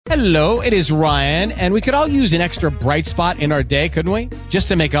Hello, it is Ryan, and we could all use an extra bright spot in our day, couldn't we? Just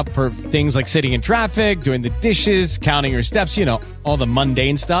to make up for things like sitting in traffic, doing the dishes, counting your steps, you know, all the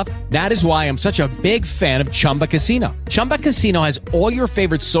mundane stuff. That is why I'm such a big fan of Chumba Casino. Chumba Casino has all your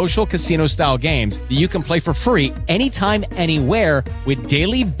favorite social casino-style games that you can play for free anytime, anywhere with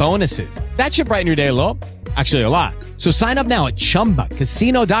daily bonuses. That should brighten your day a little. Actually, a lot. So sign up now at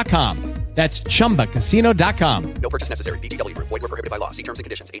ChumbaCasino.com. That's ChumbaCasino.com. No purchase necessary. VGW Group. Void where prohibited by law. See terms and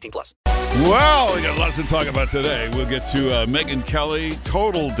conditions. 18+. Well, we got lots to talk about today. We'll get to Megyn Kelly,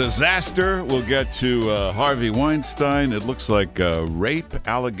 total disaster. We'll get to Harvey Weinstein. It looks like rape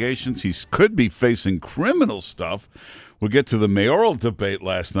allegations. He could be facing criminal stuff. We'll get to the mayoral debate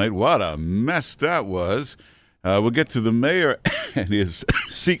last night. What a mess that was. We'll get to the mayor and his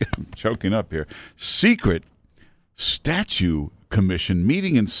I'm choking up here. Secret statue commission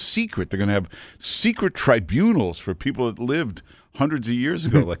meeting in secret. They're going to have secret tribunals for people that lived hundreds of years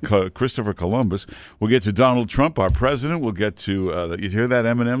ago, like Christopher Columbus. We'll get to Donald Trump, our president. We'll get to, you hear that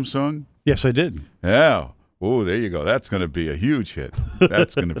Eminem song? Yes, I did. Yeah. Oh, there you go. That's going to be a huge hit.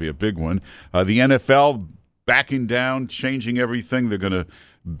 That's going to be a big one. The NFL backing down, changing everything. They're going to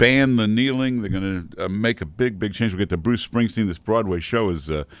ban the kneeling. They're going to make a big, big change. We'll get to Bruce Springsteen. This Broadway show is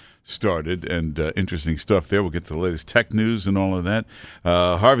started, and interesting stuff there. We'll get to the latest tech news and all of that.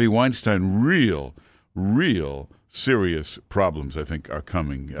 Harvey Weinstein, real serious problems, I think, are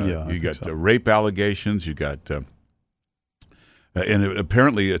coming. You got rape allegations. You got, and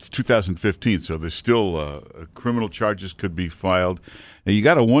apparently it's 2015, so there's still criminal charges could be filed. And you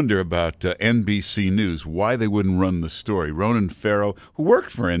got to wonder about NBC News, why they wouldn't run the story. Ronan Farrow, who worked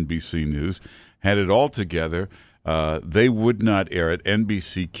for NBC News, had it all together. They would not air it.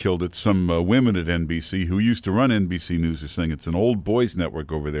 NBC killed it. Some women at NBC who used to run NBC News are saying it's an old boys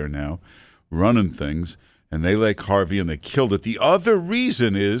network over there now running things, and they like Harvey, and they killed it. The other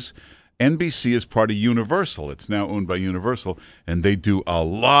reason is NBC is part of Universal. It's now owned by Universal, and they do a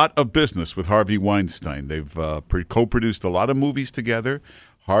lot of business with Harvey Weinstein. They've co-produced a lot of movies together.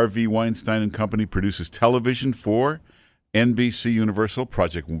 Harvey Weinstein and Company produces television for NBC Universal.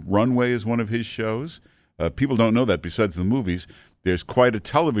 Project Runway is one of his shows. People don't know that besides the movies, there's quite a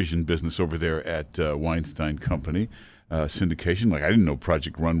television business over there at Weinstein Company, syndication. Like, I didn't know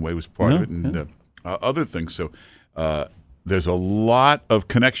Project Runway was part of it, and other things. So there's a lot of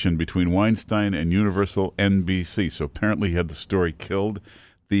connection between Weinstein and Universal NBC. So apparently he had the story killed.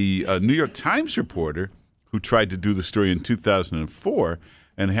 The New York Times reporter who tried to do the story in 2004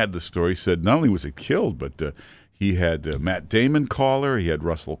 and had the story said not only was it killed, but he had Matt Damon call her. He had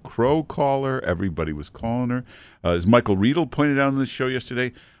Russell Crowe call her. Everybody was calling her. As Michael Riedel pointed out on the show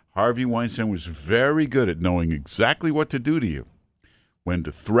yesterday, Harvey Weinstein was very good at knowing exactly what to do to you, when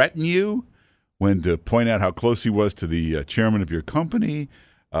to threaten you, when to point out how close he was to the chairman of your company,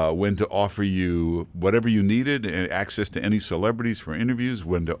 when to offer you whatever you needed, access to any celebrities for interviews,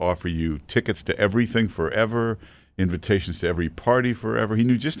 when to offer you tickets to everything forever, invitations to every party forever. He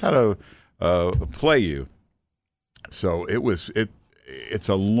knew just how to play you. So it's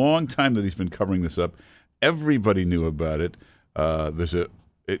a long time that he's been covering this up. Everybody knew about it.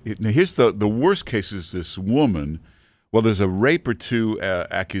 Here's the worst case is this woman. Well, there's a rape or two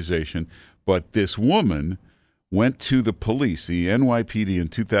accusation, but this woman went to the police, the NYPD, in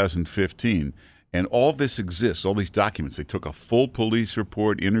 2015, and all this exists, all these documents. They took a full police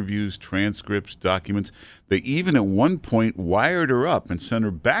report, interviews, transcripts, documents. They even at one point wired her up and sent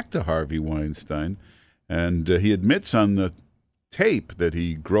her back to Harvey Weinstein. And he admits on the tape that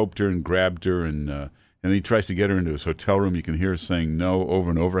he groped her and grabbed her, and he tries to get her into his hotel room. You can hear her saying no over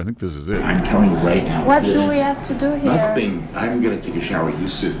and over. I think this is it. I'm telling you right now. What do we have to do here? Nothing. I'm going to take a shower. You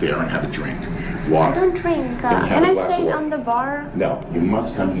sit there and have a drink. Water. I don't drink. Can I stay on the bar? No, you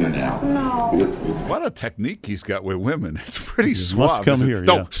must come here now. No. What a technique he's got with women. It's pretty suave. Must come here,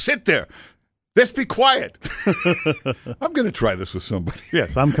 No, yeah. sit there. Let's be quiet. I'm going to try this with somebody.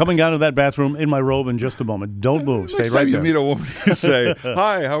 Yes, I'm coming out of that bathroom in my robe in just a moment. Don't move. Stay Next right time there. you meet a woman, you say,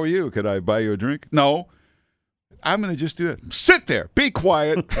 "Hi, how are you? Could I buy you a drink?" No. I'm going to just do that. Sit there. Be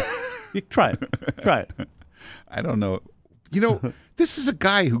quiet. You try it. Try it. I don't know. You know, this is a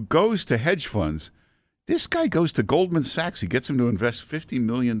guy who goes to hedge funds. This guy goes to Goldman Sachs. He gets him to invest $50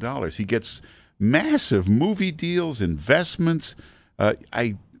 million. He gets massive movie deals, investments.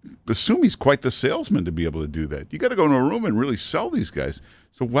 I assume he's quite the salesman to be able to do that. You got to go in a room and really sell these guys.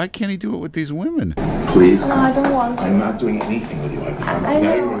 So why can't he do it with these women? Please. No, I don't want to. I'm not doing anything with you. Now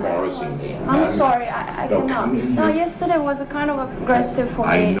you're embarrassing me. I'm sorry. I No, cannot. come in No, here. yesterday was a kind of aggressive for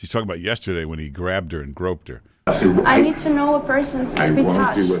me. She's talking about yesterday when he grabbed her and groped her. I need to know a person to I be won't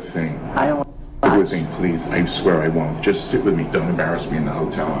touched. do a thing. I don't. Good thing, please. I swear I won't. Just sit with me. Don't embarrass me in the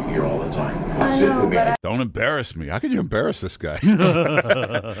hotel. I'm here all the time. I Sit know, with me. but Don't embarrass me. How can you embarrass this guy?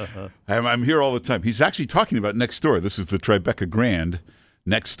 I'm here all the time. He's actually talking about next door. This is the Tribeca Grand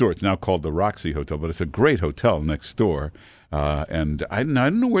next door. It's now called the Roxy Hotel, but it's a great hotel next door. And I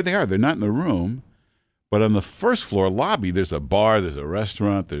don't know where they are. They're not in the room. But on the first floor lobby, there's a bar, there's a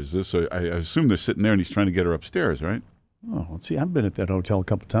restaurant, there's this. I assume they're sitting there and he's trying to get her upstairs, right? Oh, let's see. I've been at that hotel a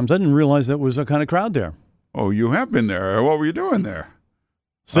couple of times. I didn't realize that was a kind of crowd there. Oh, you have been there. What were you doing there?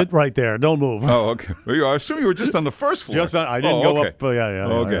 Sit right there. Don't move. Oh, okay. I assume you were just on the first floor. I didn't go okay. up.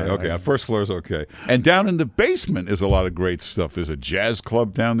 Yeah. Okay. First floor is okay. And down in the basement is a lot of great stuff. There's a jazz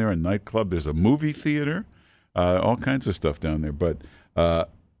club down there, a nightclub. There's a movie theater, all kinds of stuff down there. But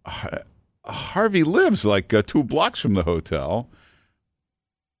Harvey lives like 2 blocks from the hotel.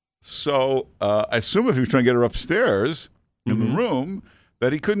 So I assume if he was trying to get her upstairs in the room,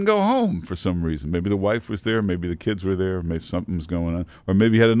 that he couldn't go home for some reason. Maybe the wife was there, maybe the kids were there, maybe something was going on. Or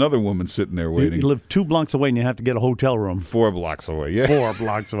maybe he had another woman sitting there waiting. You live 2 blocks away and you have to get a hotel room. 4 blocks away, yeah. 4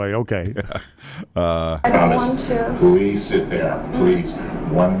 blocks away, okay. I don't want to. Please sit there. Please.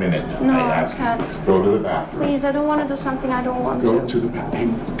 1 minute. No, I I ask can't. you. Go to the bathroom. Please, I don't want to do something I don't want Go to. to the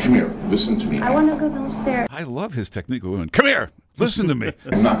bathroom. Come here. Listen to me. I want to go downstairs. I love his technique with women. Come here. Listen to me.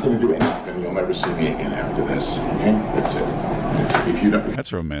 I'm not going to do anything. You'll never see me again after this. Okay? That's it. If you don't,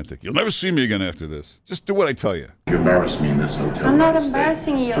 That's romantic. You'll never see me again after this. Just do what I tell you. you embarrass me in this hotel. I'm not Stay.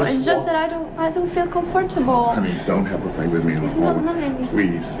 embarrassing you. It's walk. just that I don't feel comfortable. I mean, don't have a fight with me in the It's not hall. nice.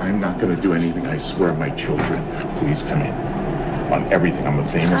 Please, I'm not going to do anything. I swear, my children. Please come in. On everything. I'm a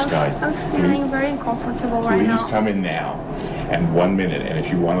famous guy. I'm feeling very uncomfortable right Please now. come in now. And 1 minute. And if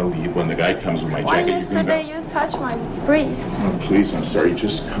you want to leave, when the guy comes with my Why jacket, you can go. yesterday you touched my breast? Oh, please, I'm sorry.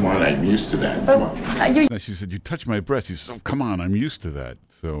 Just come on. I'm used to that. But Come on. you And she said, you touch my breast. He said, oh, come on. I'm used to that.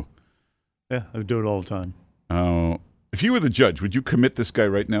 So Yeah, I do it all the time. if you were the judge, would you commit this guy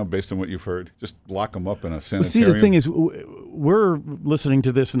right now based on what you've heard? Just lock him up in a Well, sanitarium? see, the thing is, we're listening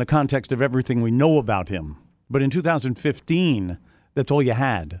to this in the context of everything we know about him. But in 2015, that's all you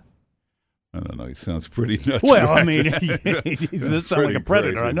had. I don't know. He sounds pretty nuts. Well, right I mean, now. he does sound like Pretty a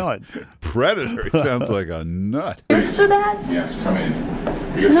predator. crazy. I know it. Predator. He sounds like a nut. used to that? Yes, come in.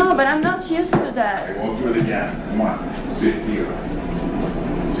 Because No, but I'm not used to I that. won't do it again. Come on. Sit here.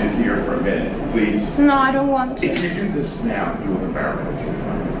 Sit here for a minute, please. No, I don't want If to. you do this now, you will embarrass me.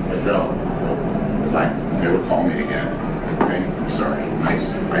 But no. Fine. Never call me again. Okay? I'm sorry.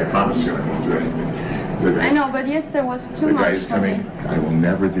 I promise you I won't do anything. The guy- I know, but yesterday was too The much guy is for me. coming. I will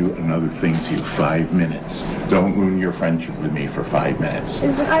never do another thing to you. 5 minutes. Don't ruin your friendship with me for 5 minutes.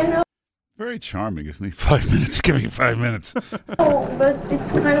 I know, Very charming, isn't he? 5 minutes. Give me 5 minutes. but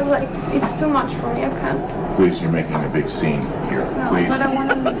it's kind of like, it's too much for me. I can't. Please, you're making a big scene here. No, Please. but I want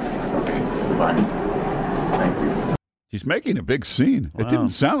to. Okay. Goodbye. Thank you. He's making a big scene. It didn't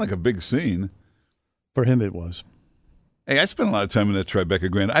sound like a big scene. For him, it was. Hey, I spent a lot of time in that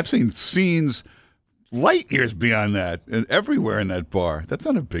Tribeca Grand. I've seen scenes light years beyond that and everywhere in that bar. That's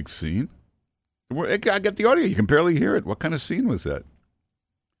not a big scene. I got the audio. You can barely hear it. What kind of scene was that?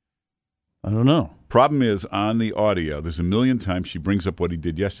 I don't know. Problem is, on the audio, there's a million times she brings up what he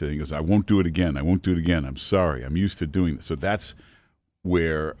did yesterday. He goes, I won't do it again. I won't do it again. I'm sorry. I'm used to doing this. So that's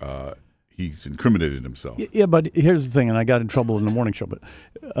where he's incriminated himself. Yeah, but here's the thing, and I got in trouble in the morning show, but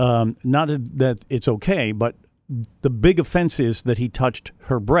not that it's okay, but the big offense is that he touched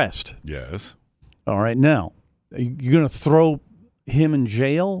her breast. Yes. All right, now, you're going to throw him in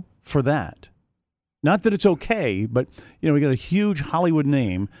jail for that. Not that it's okay, but, we got a huge Hollywood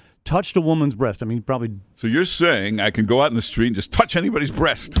name, touched a woman's breast. I mean, probably... So you're saying I can go out in the street and just touch anybody's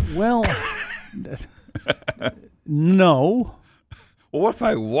breast? Well, no. Well, what if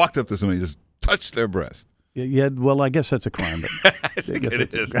I walked up to somebody and just touched their breast? Yeah, well, I guess that's a crime. But I think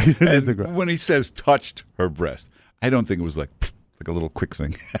it is. It's a crime. And when he says touched her breast, I don't think it was like a little quick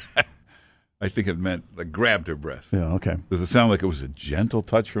thing. I think it meant like grabbed her breast. Yeah, okay. Does it sound like it was a gentle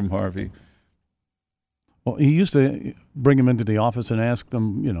touch from Harvey? Well, he used to bring them into the office and ask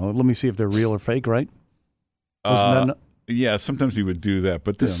them, let me see if they're real or fake, right? Yeah, sometimes he would do that,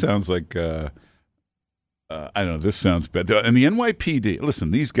 but this sounds like, I don't know, this sounds bad. And the NYPD,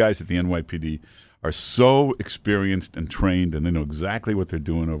 listen, these guys at the NYPD are so experienced and trained, and they know exactly what they're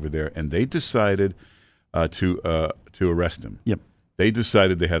doing over there, and they decided to arrest him. Yep. They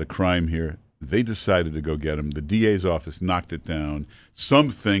decided they had a crime here. They decided to go get him. The DA's office knocked it down. Some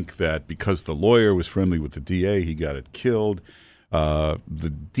think that because the lawyer was friendly with the DA, he got it killed.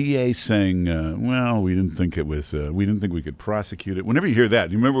 The DA saying, well, we didn't think it was, we didn't think we could prosecute it. Whenever you hear that,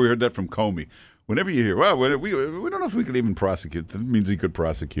 you remember we heard that from Comey. Whenever you hear, well, we don't know if we could even prosecute it, that means he could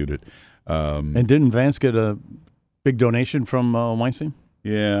prosecute it. And didn't Vance get a big donation from Weinstein?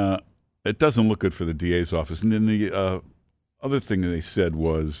 Yeah, it doesn't look good for the DA's office. And then the other thing they said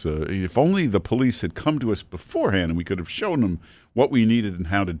was, if only the police had come to us beforehand and we could have shown them what we needed and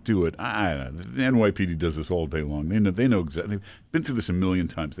how to do it. I don't know. The NYPD does this all day long. They know exactly. They've been through this a million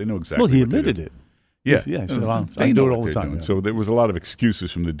times. They know exactly. Well, he what to admitted do. it. Yeah, Yeah. So they I know do it what all the they're time. doing. Yeah. So there was a lot of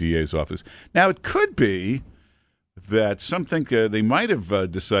excuses from the DA's office. Now it could be that some think they might have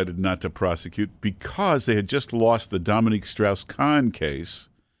decided not to prosecute because they had just lost the Dominique Strauss-Kahn case.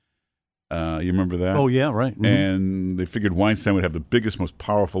 You remember that? Oh yeah, right. Mhm. And they figured Weinstein would have the biggest, most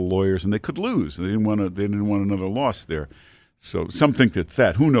powerful lawyers, and they could lose. They didn't want another loss there. So some think that's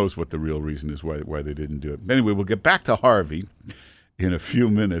that. Who knows what the real reason is why they didn't do it? Anyway, we'll get back to Harvey in a few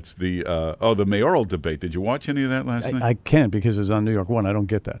minutes. The mayoral debate. Did you watch any of that last night? I can't because it's on New York One. I don't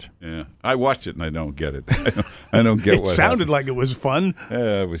get that. Yeah, I watched it and I don't get it. I don't get It what sounded happened. like it was fun.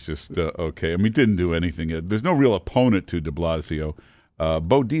 It was just okay. I mean, it didn't do anything. There's no real opponent to de Blasio.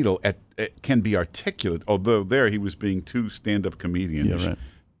 Bo Dietl can be articulate, although there he was being too stand-up comedian. Yeah, right.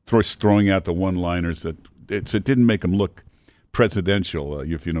 Throwing out the one-liners that it didn't make him look presidential,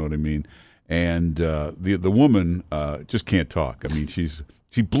 if you know what I mean. And the woman just can't talk. I mean,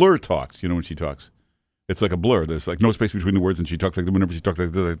 she blur talks. You know when she talks, it's like a blur. There's like no space between the words, and she talks like whenever she talks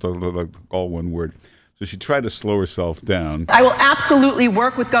like all one word. So she tried to slow herself down. I will absolutely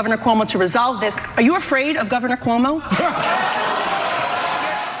work with Governor Cuomo to resolve this. Are you afraid of Governor Cuomo?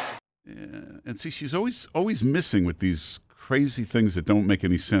 And see, she's always missing with these crazy things that don't make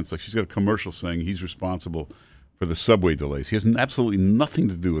any sense. Like she's got a commercial saying he's responsible for the subway delays. He has absolutely nothing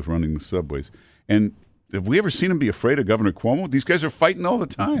to do with running the subways. And have we ever seen him be afraid of Governor Cuomo? These guys are fighting all the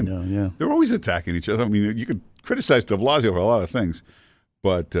time. Yeah. They're always attacking each other. I mean, you could criticize de Blasio for a lot of things,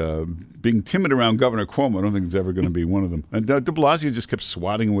 but being timid around Governor Cuomo, I don't think is ever going to be one of them. And de Blasio just kept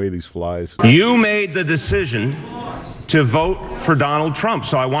swatting away these flies. You made the decision to vote for Donald Trump.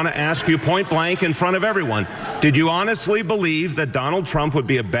 So I want to ask you point blank in front of everyone, did you honestly believe that Donald Trump would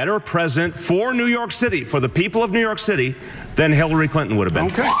be a better president for New York City, for the people of New York City, than Hillary Clinton would have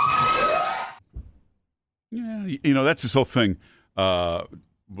been? Okay. Yeah, that's this whole thing.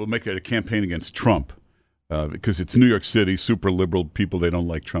 We'll make it a campaign against Trump because it's New York City, super liberal people, they don't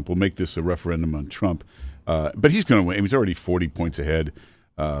like Trump. We'll make this a referendum on Trump. But he's going to win. He's already 40 points ahead.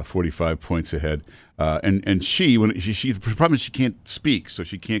 45 points ahead, and the problem is she can't speak, so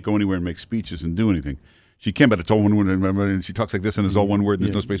she can't go anywhere and make speeches and do anything. She can, but it's all one word, and she talks like this, and it's all one word, and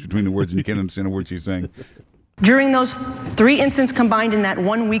there's no space between the words, and you can't understand a word she's saying. During those 3 incidents combined in that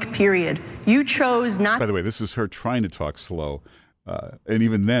 1 week period, you chose not By the way, this is her trying to talk slow, and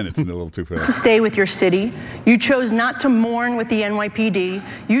even then it's a little too to fast. stay with your city. You chose not to mourn with the NYPD.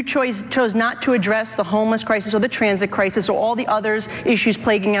 You chose not to address the homeless crisis or the transit crisis or all the other issues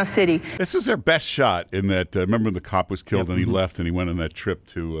plaguing our city. This is their best shot in that, remember when the cop was killed and he left and he went on that trip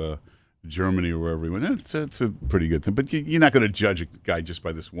to Germany or wherever he went. It's a pretty good thing. But you're not going to judge a guy just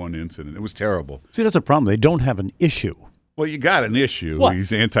by this one incident. It was terrible. See, that's a problem. They don't have an issue. Well, you got an issue. What?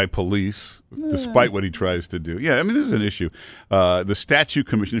 He's anti-police, despite what he tries to do. Yeah, I mean, there's an issue. The Statute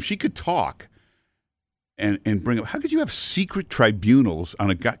Commission, if she could talk and bring up, how could you have secret tribunals on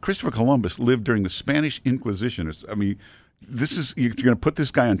a guy? Christopher Columbus lived during the Spanish Inquisition. I mean, you're going to put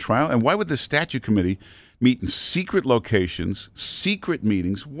this guy on trial? And why would the Statute Committee meet in secret locations, secret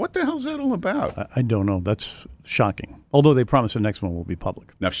meetings? What the hell's that all about? I don't know. That's shocking. Although they promise the next one will be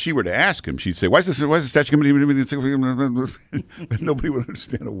public. Now, if she were to ask him, she'd say, why is the Statute Committee meeting? Nobody would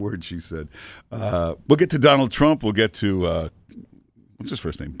understand a word she said. We'll get to Donald Trump. We'll get to, what's his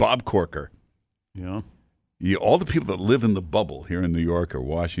first name? Bob Corker. Yeah. Yeah, all the people that live in the bubble here in New York or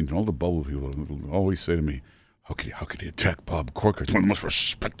Washington, all the bubble people always say to me, how could he attack Bob Corker? He's one of the most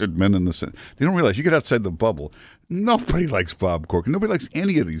respected men in the Senate. They don't realize you get outside the bubble. Nobody likes Bob Corker. Nobody likes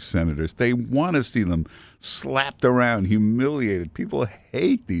any of these senators. They want to see them slapped around, humiliated. People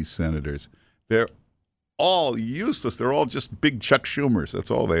hate these senators. They're all useless. They're all just big Chuck Schumers.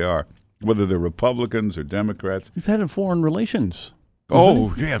 That's all they are, whether they're Republicans or Democrats. He's head of foreign relations.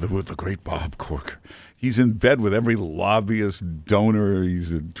 Oh, yeah, the great Bob Corker. He's in bed with every lobbyist, donor.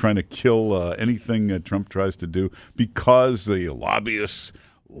 He's trying to kill anything Trump tries to do because the lobbyists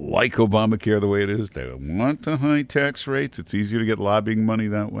like Obamacare the way it is. They want the high tax rates. It's easier to get lobbying money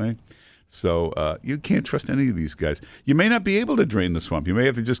that way. So you can't trust any of these guys. You may not be able to drain the swamp. You may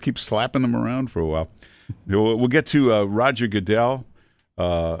have to just keep slapping them around for a while. We'll get to Roger Goodell.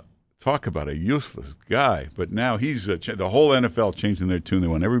 Talk about a useless guy. But now he's the whole NFL changing their tune. They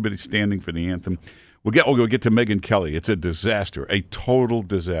want everybody standing for the anthem. We'll get to Megyn Kelly. It's a disaster, a total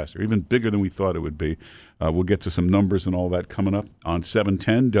disaster, even bigger than we thought it would be. We'll get to some numbers and all that coming up on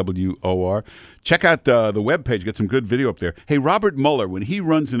 710 WOR. Check out the webpage. Get some good video up there. Hey, Robert Mueller, when he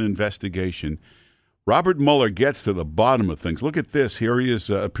runs an investigation, Robert Mueller gets to the bottom of things. Look at this. Here he is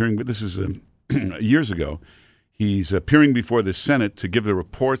appearing. This is years ago. He's appearing before the Senate to give the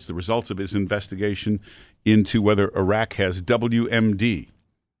results of his investigation into whether Iraq has WMD.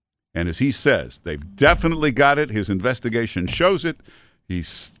 And as he says, they've definitely got it. His investigation shows it. He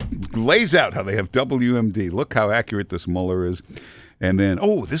lays out how they have WMD. Look how accurate this Mueller is. And then,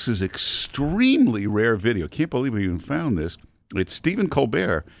 this is extremely rare video. Can't believe we even found this. It's Stephen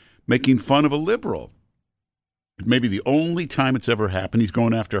Colbert making fun of a liberal. It may be the only time it's ever happened. He's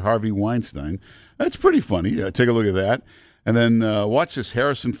going after Harvey Weinstein. That's pretty funny. Take a look at that. And then watch this.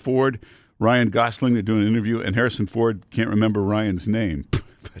 Harrison Ford, Ryan Gosling, they're doing an interview, and Harrison Ford can't remember Ryan's name. But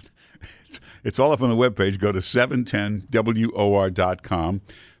it's all up on the webpage. Go to 710WOR.com.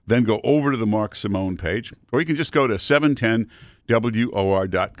 Then go over to the Mark Simone page. Or you can just go to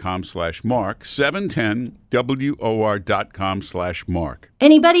 710WOR.com/Mark. 710WOR.com/Mark.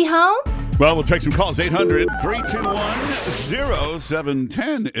 Anybody home? Well, we'll take some calls.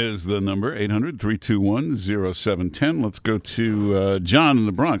 800-321-0710 is the number. 800-321-0710. Let's go to John in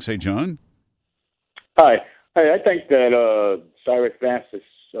the Bronx. Hey, John. Hi. I think that Cyrus Vance,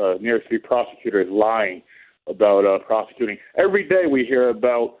 nearest to be prosecutor, is lying about prosecuting. Every day we hear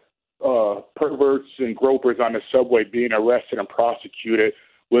about perverts and gropers on the subway being arrested and prosecuted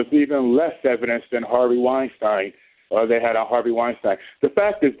with even less evidence than Harvey Weinstein. They had on Harvey Weinstein. The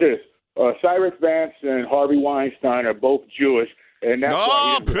fact is this. Cyrus Vance and Harvey Weinstein are both Jewish, and that's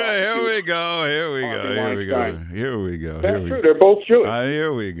why here we go. That's true. They're both Jewish.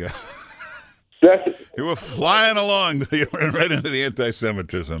 Here we go. You were flying along right into the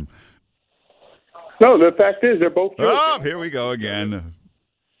anti-Semitism. No, the fact is they're both Jewish. Here we go again.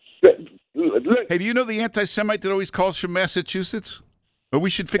 Hey, do you know the anti-Semite that always calls from Massachusetts? Or we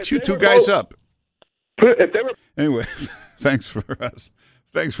should fix you two guys up. Anyway, thanks for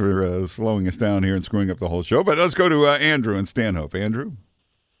slowing us down here and screwing up the whole show. But let's go to Andrew in Stanhope. Andrew?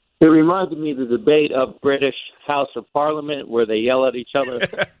 It reminded me of the debate of British House of Parliament where they yell at each other.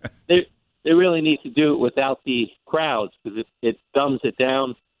 They really need to do it without the crowds because it dumbs it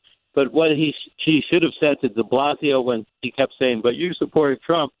down. But what she should have said to de Blasio when he kept saying, but you supported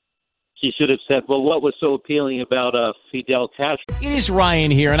Trump, she should have said, well, what was so appealing about Fidel Castro? It is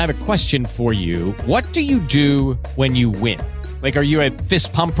Ryan here, and I have a question for you. What do you do when you win? Like, are you a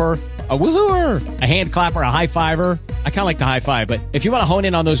fist pumper, a woohooer, a hand clapper, a high fiver? I kind of like the high five, but if you want to hone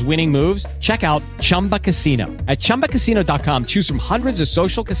in on those winning moves, check out Chumba Casino. At ChumbaCasino.com, choose from hundreds of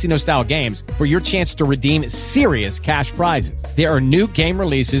social casino-style games for your chance to redeem serious cash prizes. There are new game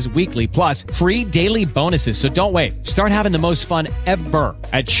releases weekly, plus free daily bonuses, so don't wait. Start having the most fun ever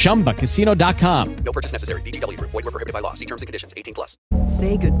at ChumbaCasino.com. No purchase necessary. VGW Group. Void where prohibited by law. See terms and conditions. 18+.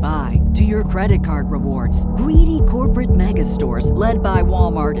 Say goodbye to your credit card rewards. Greedy corporate mega stores, led by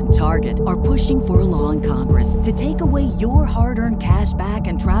Walmart and Target, are pushing for a law in Congress to take away your hard-earned cash back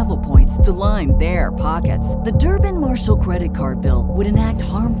and travel points to line their pockets. The Durbin-Marshall credit card bill would enact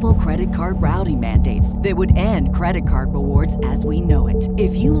harmful credit card routing mandates that would end credit card rewards as we know it.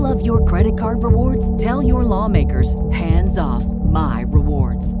 If you love your credit card rewards, tell your lawmakers, hands off my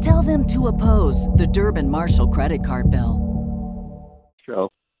rewards. Tell them to oppose the Durbin-Marshall credit card bill.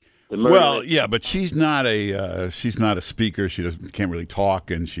 Well, yeah, but she's not a speaker. She can't really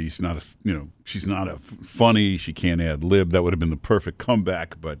talk, and she's not a funny. She can't ad lib. That would have been the perfect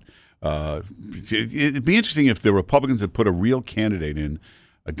comeback. But it'd be interesting if the Republicans had put a real candidate in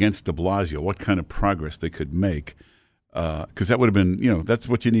against De Blasio. What kind of progress they could make? Because that would have been, that's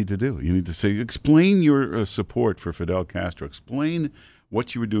what you need to do. You need to say, explain your support for Fidel Castro. Explain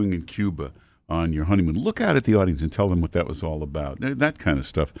what you were doing in Cuba on your honeymoon. Look out at the audience and tell them what that was all about. That kind of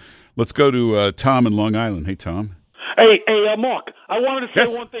stuff. Let's go to Tom in Long Island. Hey, Tom. Hey, Mark, I wanted to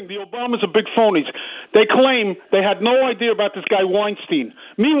say one thing. The Obamas are big phonies. They claim they had no idea about this guy Weinstein.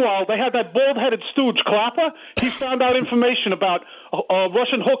 Meanwhile, they had that bald-headed stooge Clapper. He found out information about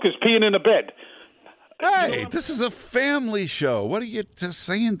Russian hookers peeing in a bed. Hey, this is a family show. What are you just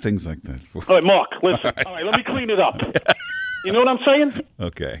saying things like that for? All right, Mark, listen. All right, let me clean it up. You know what I'm saying?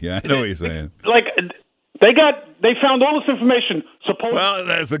 Okay, yeah, I know what you're saying. Like, they found all this information. Well,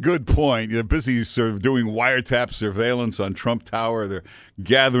 that's a good point. They're busy sort of doing wiretap surveillance on Trump Tower. They're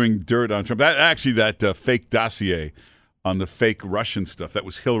gathering dirt on Trump. That fake dossier on the fake Russian stuff, that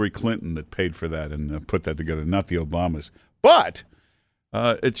was Hillary Clinton that paid for that and put that together, not the Obamas. But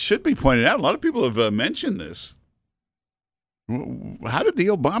it should be pointed out, a lot of people have mentioned this. How did the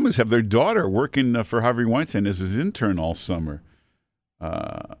Obamas have their daughter working for Harvey Weinstein as his intern all summer?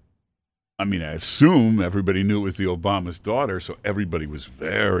 I mean, I assume everybody knew it was the Obama's daughter, so everybody was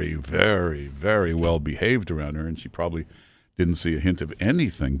very, very, very well behaved around her, and she probably didn't see a hint of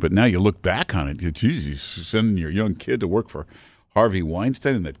anything. But now you look back on it, geez, you're sending your young kid to work for Harvey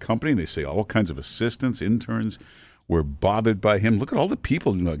Weinstein in that company, and they say all kinds of assistants, interns were bothered by him. Look at all the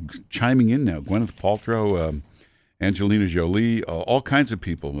people chiming in now. Gwyneth Paltrow, Angelina Jolie, all kinds of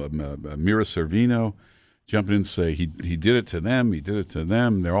people, Mira Sorvino, jumping in and say he did it to them, he did it to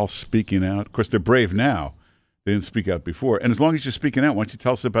them. They're all speaking out. Of course, they're brave now. They didn't speak out before. And as long as you're speaking out, why don't you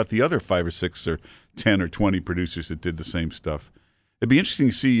tell us about the other 5 or 6 or 10 or 20 producers that did the same stuff? It'd be interesting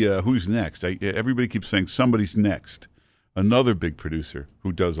to see who's next. Everybody keeps saying somebody's next. Another big producer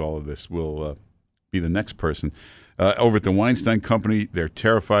who does all of this will be the next person. Over at the Weinstein Company, they're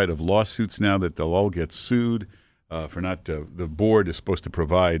terrified of lawsuits now that they'll all get sued for not the board is supposed to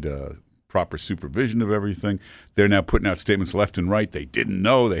provide proper supervision of everything. They're now putting out statements left and right. They didn't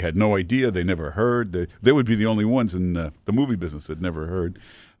know. They had no idea. They never heard. They would be the only ones in the movie business that never heard.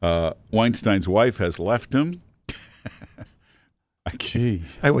 Weinstein's wife has left him. You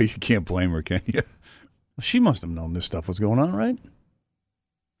can't blame her, can you? She must have known this stuff was going on, right?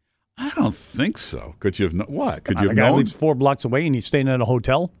 I don't think so. Could you have what? Could you have the guy known? lives 4 blocks away and he's staying at a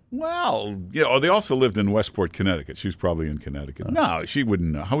hotel? Well, yeah. They also lived in Westport, Connecticut. She was probably in Connecticut. No, she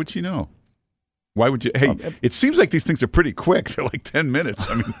wouldn't know. How would she know? Why would you? Hey, it seems like these things are pretty quick. They're like 10 minutes.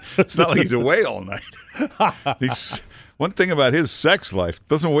 I mean, it's not like he's away all night. One thing about his sex life,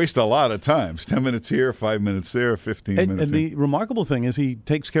 doesn't waste a lot of time. It's 10 minutes here, 5 minutes there, 15 minutes. And the remarkable thing is he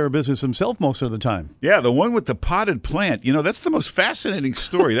takes care of business himself most of the time. Yeah, the one with the potted plant. That's the most fascinating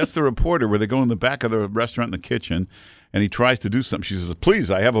story. That's the reporter where they go in the back of the restaurant in the kitchen, and he tries to do something. She says, please,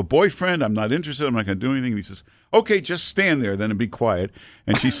 I have a boyfriend. I'm not interested. I'm not going to do anything. And he says, okay, just stand there then and be quiet.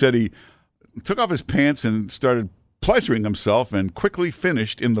 And she said he took off his pants and started pleasuring himself and quickly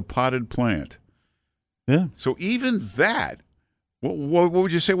finished in the potted plant. Yeah. So even that, what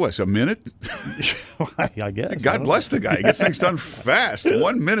would you say was a minute? I guess. God bless the guy. He gets things done fast.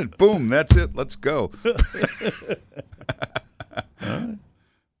 1 minute, boom, that's it. Let's go.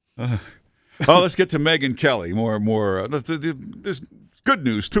 Let's get to Megyn Kelly. More. There's good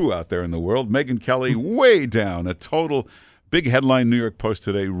news too out there in the world. Megyn Kelly way down. A total big headline. New York Post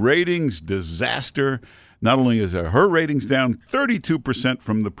today. Ratings disaster. Not only is her ratings down 32%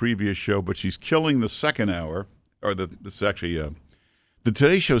 from the previous show, but she's killing the second hour, or this actually the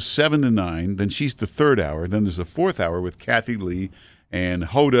Today Show's 7 to 9. Then she's the third hour. Then there's the fourth hour with Kathy Lee and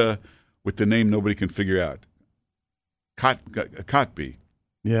Hoda with the name nobody can figure out. Kotb.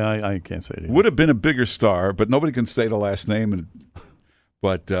 Yeah, I can't say it either. Would have been a bigger star, but nobody can say the last name.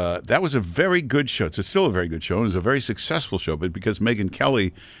 But that was a very good show. It's still a very good show. It was a very successful show. But because Megyn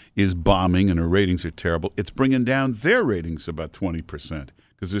Kelly is bombing and her ratings are terrible, it's bringing down their ratings about 20%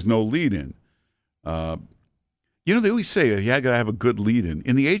 because there's no lead-in. They always say, you got to have a good lead-in.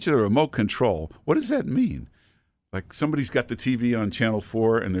 In the age of the remote control, what does that mean? Like somebody's got the TV on Channel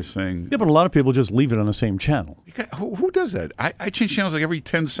 4 and they're saying... Yeah, but a lot of people just leave it on the same channel. Who does that? I change channels like every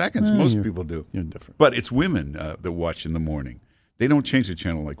 10 seconds. Most people do. You're different. But it's women that watch in the morning. They don't change the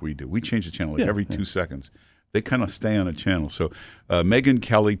channel like we do. We change the channel every 2 seconds. They kind of stay on a channel. So Megyn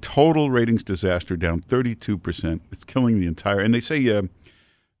Kelly, total ratings disaster, down 32%. It's killing the entire... And they say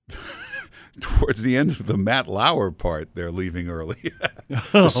towards the end of the Matt Lauer part, they're leaving early.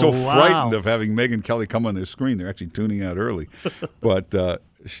 They're so frightened of having Megyn Kelly come on their screen. They're actually tuning out early. But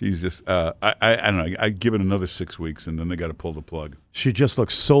she's just... I don't know. I give it another 6 weeks, and then they got to pull the plug. She just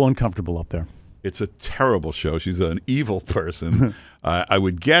looks so uncomfortable up there. It's a terrible show. She's an evil person. I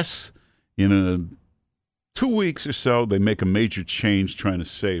would guess in 2 weeks or so, they make a major change trying to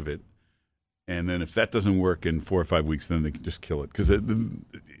save it. And then if that doesn't work in 4 or 5 weeks, then they can just kill it. Because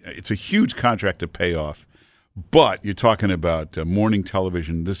it's a huge contract to pay off. But you're talking about morning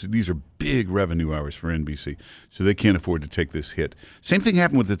television. These are big revenue hours for NBC. So they can't afford to take this hit. Same thing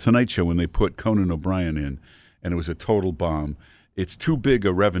happened with The Tonight Show when they put Conan O'Brien in. And it was a total bomb. It's too big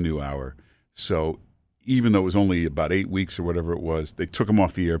a revenue hour. So even though it was only about 8 weeks or whatever it was, they took him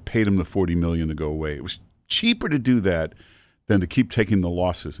off the air, paid him the $40 million to go away. It was cheaper to do that than to keep taking the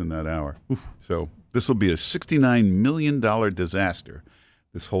losses in that hour. Oof. So this will be a $69 million disaster,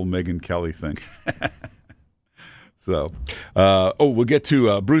 this whole Megyn Kelly thing. So, we'll get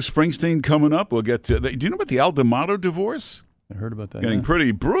to Bruce Springsteen coming up. We'll get to. Do you know about the Al D'Amato divorce? I heard about that. Getting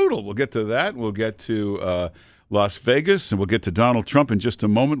pretty brutal. We'll get to that. We'll get to Las Vegas, and we'll get to Donald Trump in just a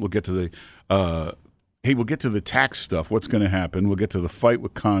moment. We'll get to the we'll get to the tax stuff. What's going to happen? We'll get to the fight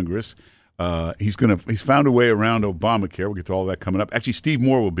with Congress. He's found a way around Obamacare. We'll get to all that coming up. Actually, Steve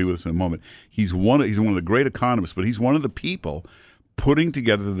Moore will be with us in a moment. He's one of the great economists, but he's one of the people putting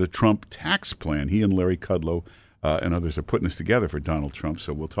together the Trump tax plan. He and Larry Kudlow and others are putting this together for Donald Trump.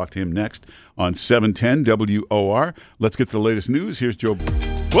 So we'll talk to him next on 710 WOR. Let's get to the latest news. Here's Joe.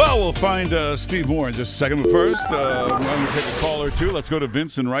 Well, we'll find Steve Moore in just a second. But first, I'm going to take a call or two. Let's go to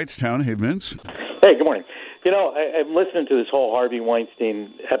Vince in Wrightstown. Hey, Vince. Hey, good morning. I'm listening to this whole Harvey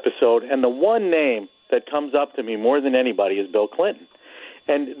Weinstein episode, and the one name that comes up to me more than anybody is Bill Clinton.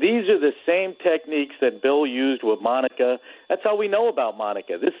 And these are the same techniques that Bill used with Monica. That's how we know about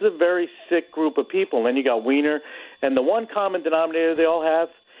Monica. This is a very sick group of people. And then you got Weiner. And the one common denominator they all have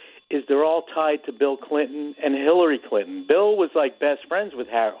is they're all tied to Bill Clinton and Hillary Clinton. Bill was like best friends with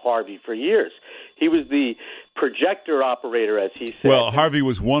Harvey for years. He was the projector operator, as he said. Well, Harvey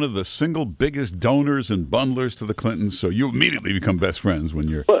was one of the single biggest donors and bundlers to the Clintons, so you immediately become best friends when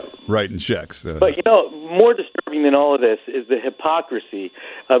you're writing checks. But, more disturbing than all of this is the hypocrisy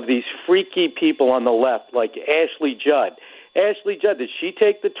of these freaky people on the left, like Ashley Judd. Ashley Judd, did she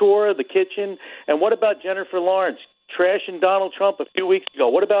take the tour of the kitchen? And what about Jennifer Lawrence trashing Donald Trump a few weeks ago?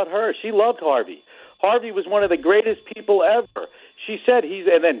 What about her? She loved Harvey. Harvey was one of the greatest people ever. She said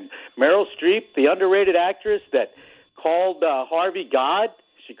and then Meryl Streep, the underrated actress that called Harvey God.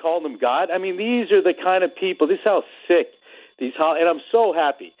 She called him God. I mean, these are the kind of people. This is how sick and I'm so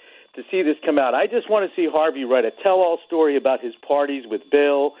happy to see this come out. I just want to see Harvey write a tell-all story about his parties with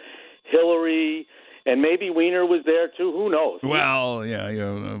Bill, Hillary, and maybe Weiner was there too. Who knows? Well, yeah.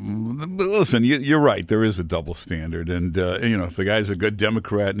 Listen, you're right. There is a double standard, and if the guy's a good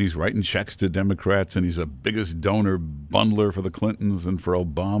Democrat and he's writing checks to Democrats and he's the biggest donor bundler for the Clintons and for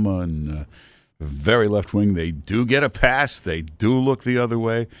Obama and very left wing, they do get a pass. They do look the other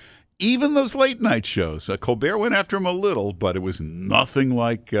way. Even those late night shows, Colbert went after him a little, but it was nothing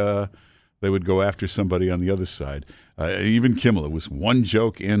like they would go after somebody on the other side. Even Kimmel, it was one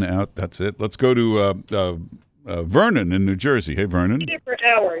joke in, out, that's it. Let's go to Vernon in New Jersey. Hey, Vernon.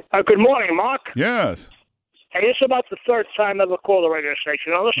 Good morning, Mark. Yes. Hey, this is about the third time I've ever called a radio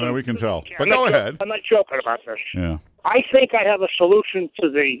station. Now, listen, we can tell. But go ahead. I'm not joking about this. Yeah. I think I have a solution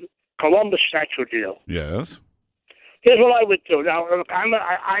to the Columbus statue deal. Yes. Here's what I would do. Now,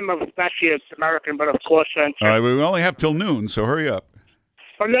 I'm a fascist American, but of course... All right, we only have till noon, so hurry up.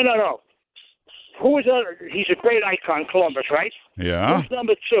 Oh, no. He's a great icon, Columbus, right? Yeah. Who's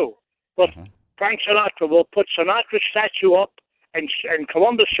number two? Well, Frank Sinatra will put Sinatra's statue up and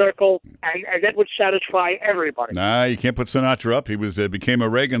Columbus Circle, and that would satisfy everybody. Nah, you can't put Sinatra up. He became a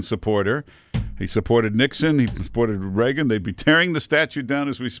Reagan supporter. He supported Nixon. He supported Reagan. They'd be tearing the statue down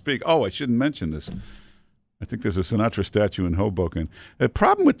as we speak. Oh, I shouldn't mention this. I think there's a Sinatra statue in Hoboken. The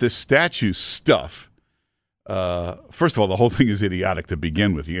problem with this statue stuff, first of all, the whole thing is idiotic to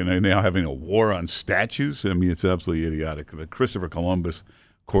begin with. Now having a war on statues, I mean, it's absolutely idiotic. Christopher Columbus,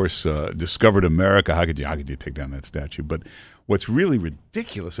 of course, discovered America. How could you take down that statue? But what's really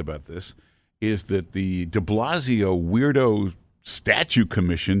ridiculous about this is that the de Blasio weirdo statue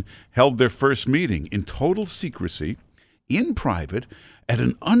commission held their first meeting in total secrecy, in private, at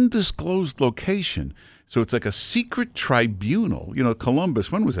an undisclosed location. So it's like a secret tribunal.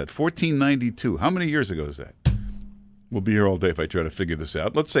 Columbus, when was that? 1492. How many years ago is that? We'll be here all day if I try to figure this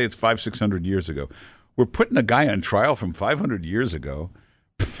out. Let's say it's 500-600 years ago. We're putting a guy on trial from 500 years ago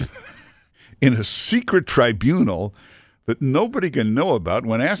in a secret tribunal that nobody can know about.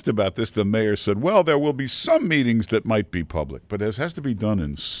 When asked about this, the mayor said, well, there will be some meetings that might be public, but it has to be done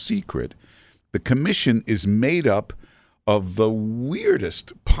in secret. The commission is made up of the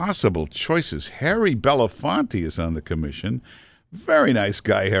weirdest possible choices. Harry Belafonte is on the commission. Very nice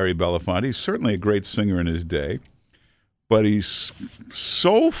guy, Harry Belafonte. He's certainly a great singer in his day. But he's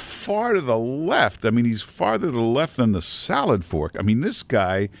so far to the left. I mean, he's farther to the left than the salad fork. I mean, this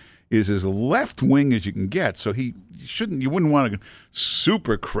guy is as left-wing as you can get. So you wouldn't want a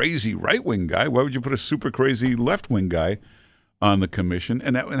super crazy right-wing guy. Why would you put a super crazy left-wing guy on the commission?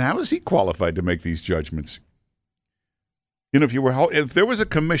 And how is he qualified to make these judgments? If there was a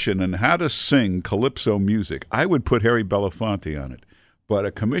commission on how to sing calypso music, I would put Harry Belafonte on it. But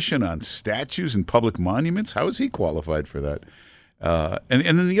a commission on statues and public monuments, how is he qualified for that? And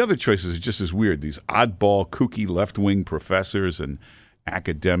then the other choices are just as weird. These oddball, kooky left-wing professors and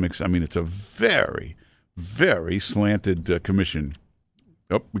academics. I mean, it's a very, very slanted commission.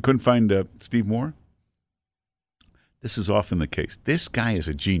 Oh, we couldn't find Steve Moore? This is often the case. This guy is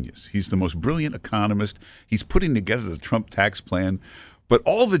a genius. He's the most brilliant economist. He's putting together the Trump tax plan. But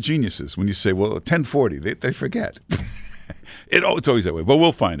all the geniuses, when you say, well, 1040, they forget. It's always that way. But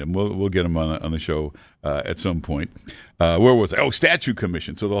we'll find him. We'll get him on the show at some point. Where was I? Oh, Statue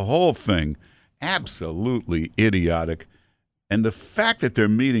Commission. So the whole thing, absolutely idiotic. And the fact that they're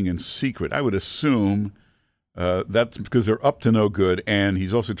meeting in secret, I would assume that's because they're up to no good. And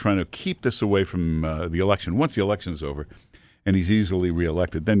he's also trying to keep this away from the election. Once the election is over and he's easily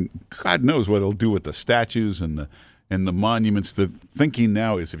reelected, then God knows what he'll do with the statues and the monuments. The thinking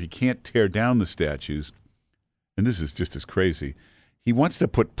now is if you can't tear down the statues, and this is just as crazy, he wants to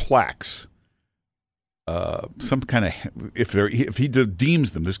put plaques, some kind of, if he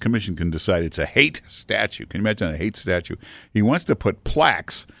deems them, this commission can decide it's a hate statue. Can you imagine a hate statue? He wants to put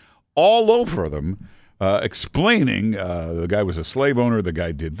plaques all over them explaining the guy was a slave owner, the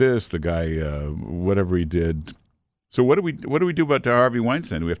guy did this, the guy whatever he did. So what do we do about Harvey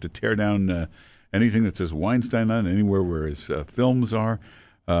Weinstein? Do we have to tear down anything that says Weinstein on anywhere where his films are?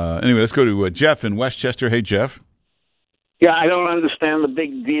 Anyway, let's go to Jeff in Westchester. Hey, Jeff. Yeah, I don't understand the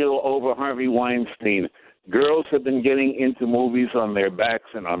big deal over Harvey Weinstein. Girls have been getting into movies on their backs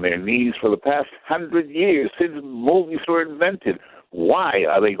and on their knees for the past 100 years, since movies were invented. Why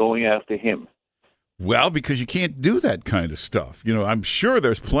are they going after him? Well, because you can't do that kind of stuff. You know, I'm sure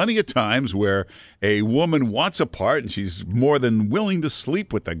there's plenty of times where a woman wants a part and she's more than willing to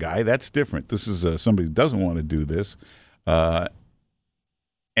sleep with the guy. That's different. This is somebody who doesn't want to do this. And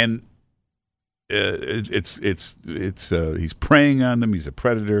he's preying on them. He's a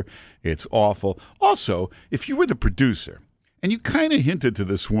predator. It's awful. Also, if you were the producer and you kind of hinted to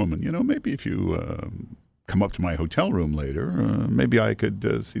this woman, you know, maybe if you come up to my hotel room later, maybe I could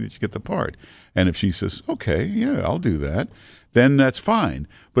see that you get the part. And if she says, okay, yeah, I'll do that, then that's fine.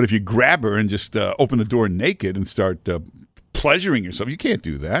 But if you grab her and just open the door naked and start pleasuring yourself, you can't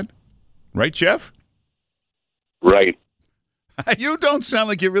do that. Right, Jeff? Right. You don't sound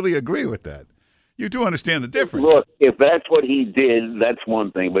like you really agree with that. You do understand the difference. Look, if that's what he did, that's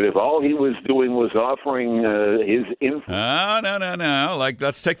one thing. But if all he was doing was offering his influence... No. Like,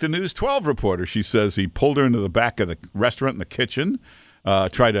 let's take the News 12 reporter. She says he pulled her into the back of the restaurant in the kitchen,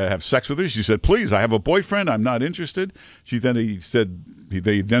 tried to have sex with her. She said, please, I have a boyfriend. I'm not interested. He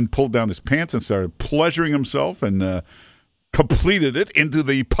then pulled down his pants and started pleasuring himself and completed it into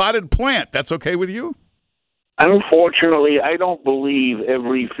the potted plant. That's okay with you? Unfortunately, I don't believe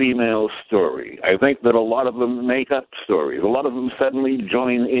every female's story. I think that a lot of them make up stories. A lot of them suddenly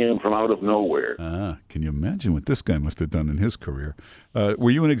join in from out of nowhere. Can you imagine what this guy must have done in his career?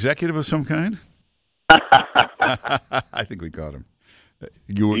 Were you an executive of some kind? I think we caught him.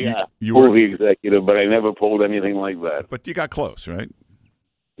 You were movie executive, but I never pulled anything like that. But you got close, right?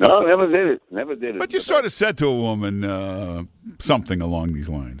 No, never did it. But you sort of said to a woman something along these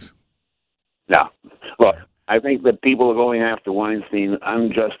lines. No. Well, I think that people are going after Weinstein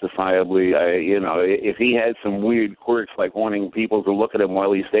unjustifiably. If he had some weird quirks like wanting people to look at him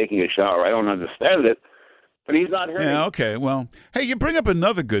while he's taking a shower, I don't understand it. But he's not hurting. Yeah, okay. Well, hey, you bring up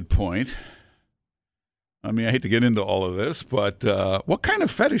another good point. I mean, I hate to get into all of this, but what kind of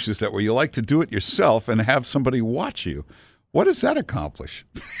fetish is that where you like to do it yourself and have somebody watch you? What does that accomplish?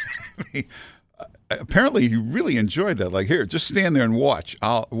 I mean, apparently, you really enjoyed that. Like, here, just stand there and watch.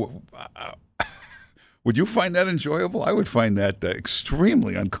 Would you find that enjoyable? I would find that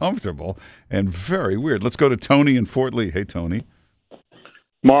extremely uncomfortable and very weird. Let's go to Tony in Fort Lee. Hey, Tony.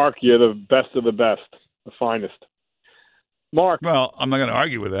 Mark, you're the best of the best, the finest. Mark. Well, I'm not going to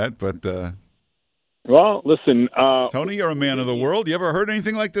argue with that, but... well, listen... Tony, you're a man of the world. You ever heard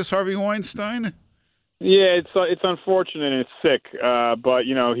anything like this, Harvey Weinstein? Yeah, it's unfortunate and it's sick, but,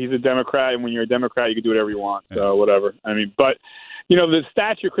 you know, he's a Democrat, and when you're a Democrat, you can do whatever you want, so whatever. I mean, but... You know, the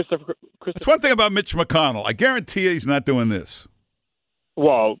statue, Christopher... That's one thing about Mitch McConnell. I guarantee you he's not doing this.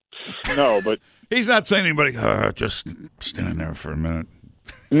 Well, no, but... He's not saying anybody, just stand there for a minute.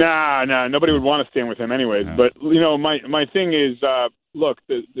 Nah, nobody would want to stand with him anyways. No. But, you know, my thing is, look,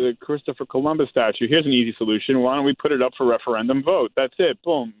 the Christopher Columbus statue, here's an easy solution. Why don't we put it up for referendum vote? That's it.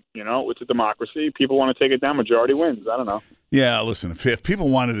 Boom. You know, it's a democracy. People want to take it down. Majority wins. I don't know. Yeah, listen, if people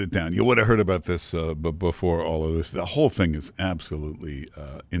wanted it down, you would have heard about this before all of this. The whole thing is absolutely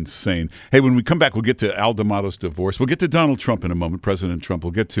insane. Hey, when we come back, we'll get to Al D'Amato's divorce. We'll get to Donald Trump in a moment, President Trump.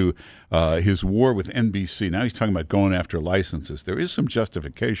 We'll get to his war with NBC. Now he's talking about going after licenses. There is some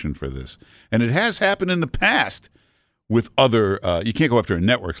justification for this, and it has happened in the past with other you can't go after a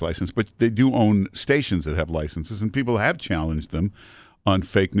network's license, but they do own stations that have licenses, and people have challenged them on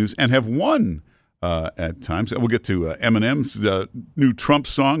fake news and have won at times. We'll get to Eminem's new Trump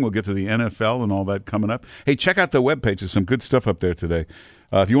song. We'll get to the NFL and all that coming up. Hey, check out the webpage. There's some good stuff up there today.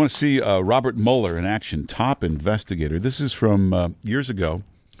 If you want to see Robert Mueller in action, top investigator. This is from years ago.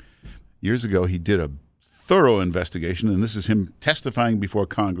 Years ago, he did a thorough investigation, and this is him testifying before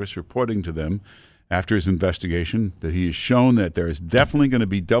Congress, reporting to them after his investigation that he has shown that there is definitely going to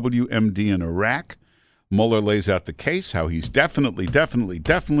be WMD in Iraq. Mueller lays out the case, how he's definitely got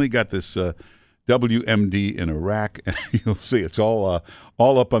this WMD in Iraq. You'll see it's all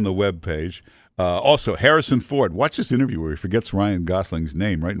up on the webpage. Also, Harrison Ford. Watch this interview where he forgets Ryan Gosling's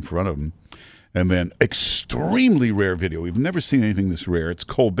name right in front of him. And then extremely rare video. We've never seen anything this rare. It's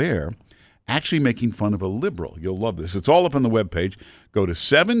Colbert actually making fun of a liberal. You'll love this. It's all up on the webpage. Go to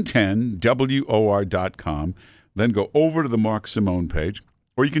 710WOR.com, then go over to the Mark Simone page,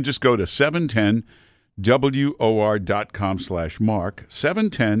 or you can just go to 710WOR.com/Mark,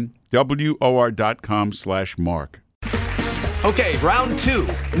 710WOR.com/Mark. Okay, round two.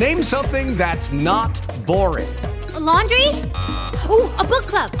 Name something that's not boring. A laundry? Ooh, a book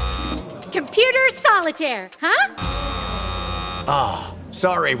club. Computer solitaire, huh? Ah,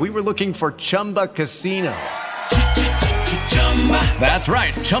 sorry, we were looking for Chumba Casino. That's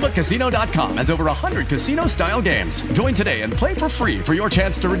right, ChumbaCasino.com has over 100 casino-style games. Join today and play for free for your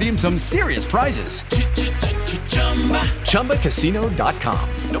chance to redeem some serious prizes. ChumbaCasino.com.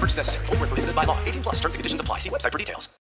 No purchase necessary. Void where prohibited by law. 18+ terms and conditions apply. See website for details.